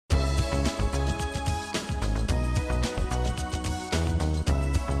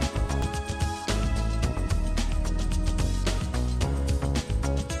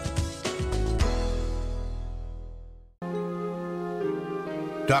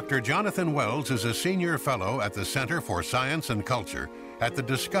Dr. Jonathan Wells is a senior fellow at the Center for Science and Culture at the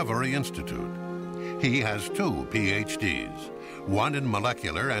Discovery Institute. He has 2 PhDs, one in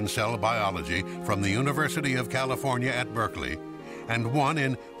molecular and cell biology from the University of California at Berkeley, and one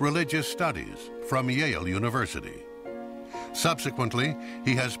in religious studies from Yale University. Subsequently,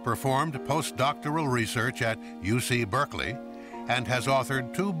 he has performed postdoctoral research at UC Berkeley and has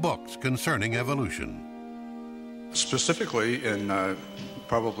authored 2 books concerning evolution. Specifically,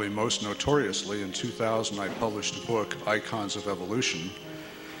 probably most notoriously, in 2000, I published a book, Icons of Evolution,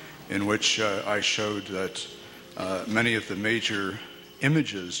 in which I showed that many of the major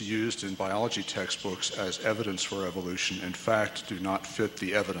images used in biology textbooks as evidence for evolution, in fact, do not fit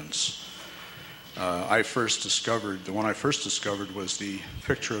the evidence. The one I first discovered was the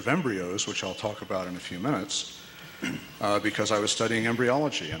picture of embryos, which I'll talk about in a few minutes, because I was studying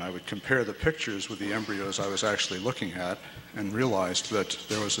embryology, and I would compare the pictures with the embryos I was actually looking at and realized that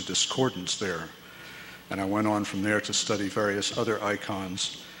there was a discordance there. And I went on from there to study various other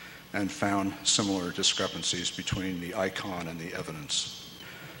icons and found similar discrepancies between the icon and the evidence.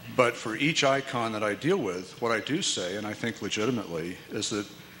 But for each icon that I deal with, what I do say, and I think legitimately, is that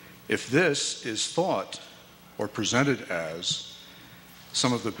if this is thought or presented as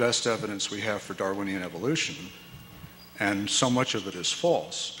some of the best evidence we have for Darwinian evolution, and so much of it is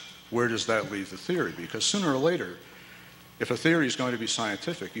false, where does that leave the theory? Because sooner or later, if a theory is going to be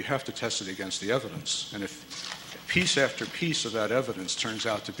scientific, you have to test it against the evidence. And if piece after piece of that evidence turns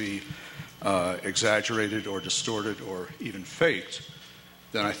out to be exaggerated or distorted or even faked,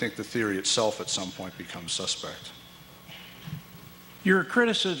 then I think the theory itself at some point becomes suspect. Your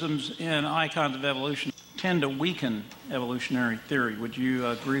criticisms in Icons of Evolution tend to weaken evolutionary theory. Would you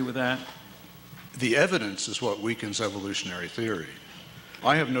agree with that? The evidence is what weakens evolutionary theory.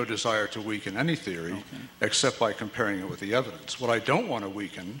 I have no desire to weaken any theory except by comparing it with the evidence. What I don't want to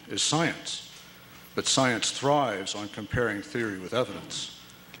weaken is science. But science thrives on comparing theory with evidence.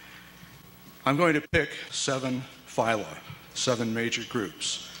 I'm going to pick 7 phyla, 7 major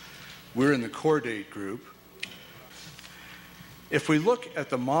groups. We're in the chordate group. If we look at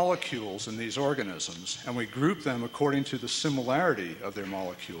the molecules in these organisms and we group them according to the similarity of their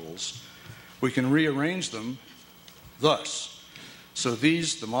molecules, we can rearrange them thus. So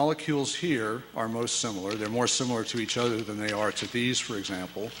the molecules here are most similar. They're more similar to each other than they are to these, for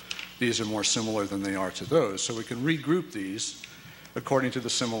example. These are more similar than they are to those. So we can regroup these according to the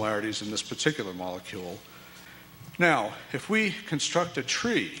similarities in this particular molecule. Now, if we construct a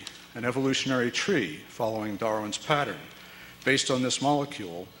tree, an evolutionary tree, following Darwin's pattern, based on this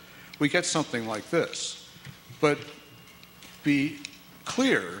molecule, we get something like this. But be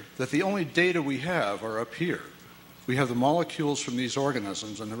clear that the only data we have are up here. We have the molecules from these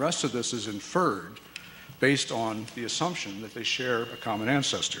organisms, and the rest of this is inferred based on the assumption that they share a common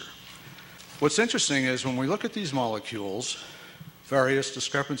ancestor. What's interesting is when we look at these molecules, various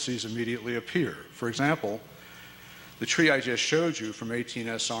discrepancies immediately appear. For example, the tree I just showed you from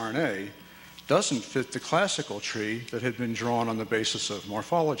 18S RNA doesn't fit the classical tree that had been drawn on the basis of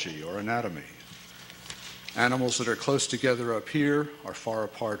morphology or anatomy. Animals that are close together up here are far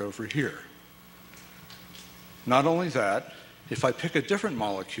apart over here. Not only that, if I pick a different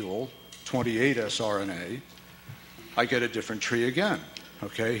molecule, 28S RNA, I get a different tree again.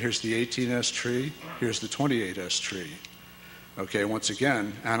 Okay, here's the 18S tree, here's the 28S tree. Okay, once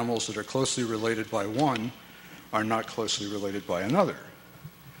again, animals that are closely related by one are not closely related by another.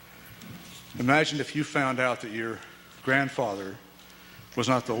 Imagine if you found out that your grandfather was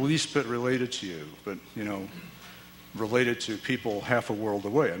not the least bit related to you, but, related to people half a world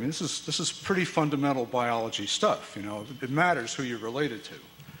away. I mean, this is pretty fundamental biology stuff, It matters who you're related to.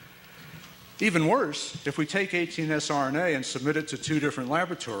 Even worse, if we take 18S RNA and submit it to 2 different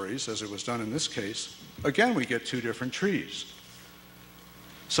laboratories, as it was done in this case, again we get 2 different trees.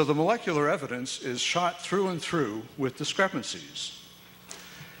 So the molecular evidence is shot through and through with discrepancies.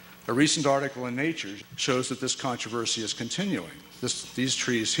 A recent article in Nature shows that this controversy is continuing. These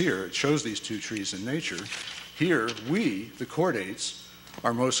trees here, it shows these 2 trees in Nature. Here, we, the chordates,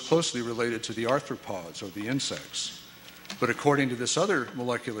 are most closely related to the arthropods, or the insects. But according to this other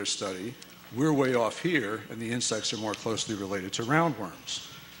molecular study, we're way off here, and the insects are more closely related to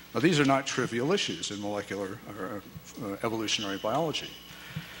roundworms. Now, these are not trivial issues in molecular or evolutionary biology.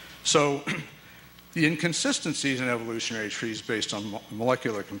 So the inconsistencies in evolutionary trees based on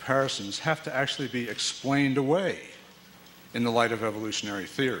molecular comparisons have to actually be explained away in the light of evolutionary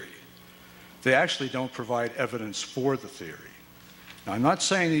theory. They actually don't provide evidence for the theory. Now, I'm not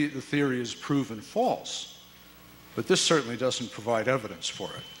saying the theory is proven false, but this certainly doesn't provide evidence for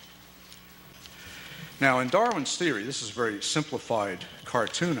it. Now, in Darwin's theory, this is a very simplified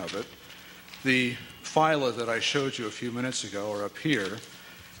cartoon of it. The phyla that I showed you a few minutes ago are up here,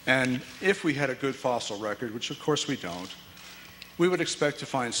 and if we had a good fossil record, which of course we don't, we would expect to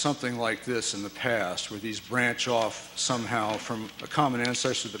find something like this in the past, where these branch off somehow from a common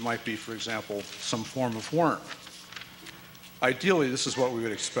ancestor that might be, for example, some form of worm. Ideally, this is what we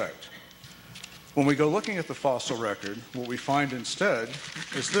would expect. When we go looking at the fossil record, what we find instead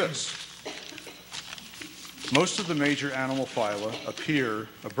is this. Most of the major animal phyla appear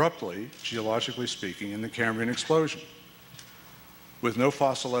abruptly, geologically speaking, in the Cambrian explosion, with no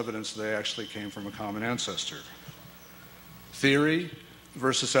fossil evidence they actually came from a common ancestor. Theory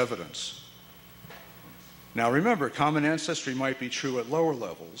versus evidence. Now remember, common ancestry might be true at lower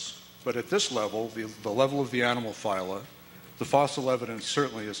levels, but at this level, the level of the animal phyla, the fossil evidence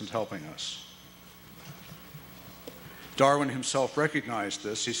certainly isn't helping us. Darwin himself recognized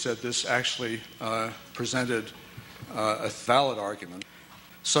this. He said this actually presented a valid argument.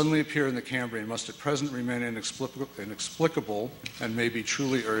 Suddenly appear in the Cambrian must at present remain inexplicable and may be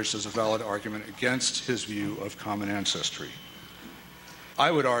truly urged as a valid argument against his view of common ancestry. I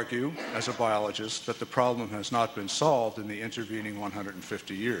would argue, as a biologist, that the problem has not been solved in the intervening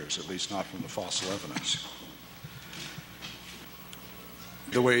 150 years, at least not from the fossil evidence.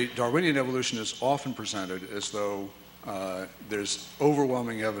 The way Darwinian evolution is often presented as though there's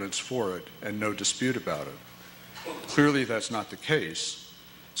overwhelming evidence for it and no dispute about it. Clearly that's not the case,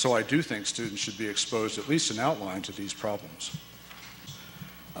 so I do think students should be exposed at least in outline to these problems.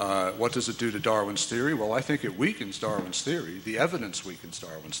 What does it do to Darwin's theory? Well, I think it weakens Darwin's theory. The evidence weakens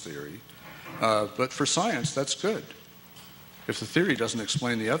Darwin's theory. But for science, that's good. If the theory doesn't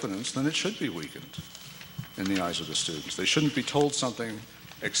explain the evidence, then it should be weakened in the eyes of the students. They shouldn't be told something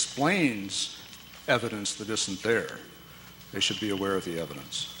explains evidence that isn't there. They should be aware of the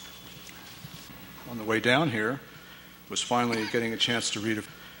evidence. On the way down here was finally getting a chance to read a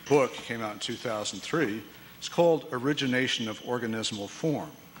book. It came out in 2003. It's called Origination of Organismal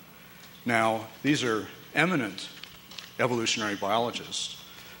Form. Now, these are eminent evolutionary biologists.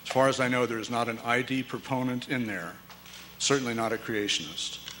 As far as I know, there is not an ID proponent in there, certainly not a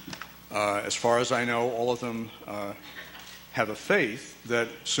creationist. As far as I know, all of them have a faith that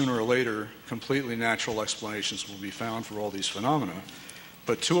sooner or later completely natural explanations will be found for all these phenomena.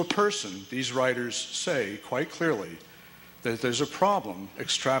 But to a person, these writers say quite clearly that there's a problem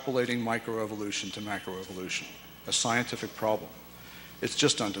extrapolating microevolution to macroevolution, a scientific problem. It's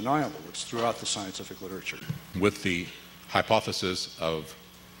just undeniable. It's throughout the scientific literature. With the hypothesis of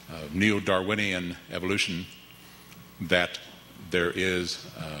neo-Darwinian evolution that there is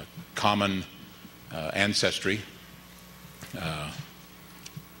common ancestry,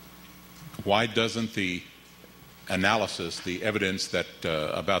 why doesn't the analysis, the evidence that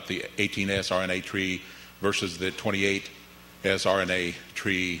about the 18S RNA tree versus the 28S RNA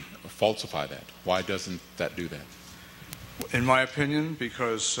tree falsify that? Why doesn't that do that? In my opinion,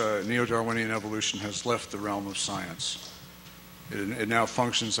 because neo-Darwinian evolution has left the realm of science. It now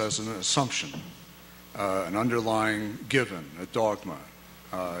functions as an assumption, an underlying given, a dogma.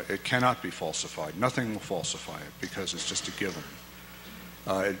 It cannot be falsified. Nothing will falsify it because it's just a given.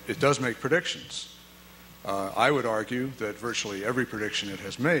 It does make predictions. I would argue that virtually every prediction it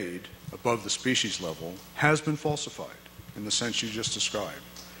has made above the species level has been falsified in the sense you just described.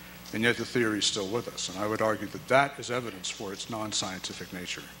 And yet the theory is still with us. And I would argue that that is evidence for its non-scientific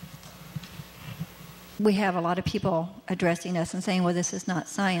nature. We have a lot of people addressing us and saying, well, this is not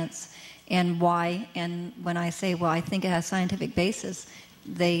science. And why? And when I say, well, I think it has scientific basis,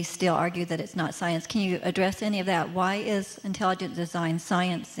 they still argue that it's not science. Can you address any of that? Why is intelligent design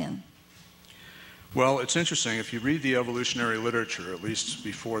science then? Well, it's interesting. If you read the evolutionary literature, at least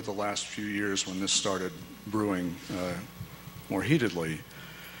before the last few years when this started brewing more heatedly,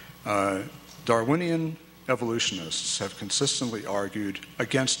 Darwinian evolutionists have consistently argued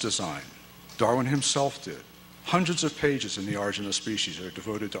against design. Darwin himself did. Hundreds of pages in The Origin of Species are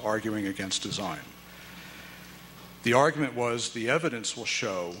devoted to arguing against design. The argument was the evidence will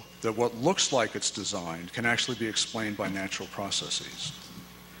show that what looks like it's designed can actually be explained by natural processes.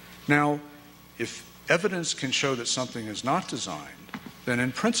 Now, if evidence can show that something is not designed, then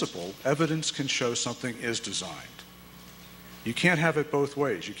in principle, evidence can show something is designed. You can't have it both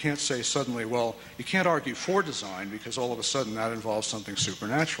ways. You can't say suddenly, well, you can't argue for design because all of a sudden that involves something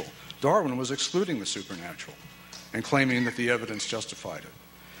supernatural. Darwin was excluding the supernatural and claiming that the evidence justified it.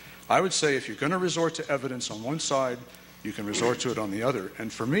 I would say if you're going to resort to evidence on one side, you can resort to it on the other.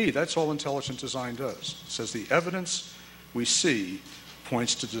 And for me, that's all intelligent design does. It says the evidence we see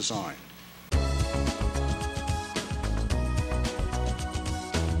points to design.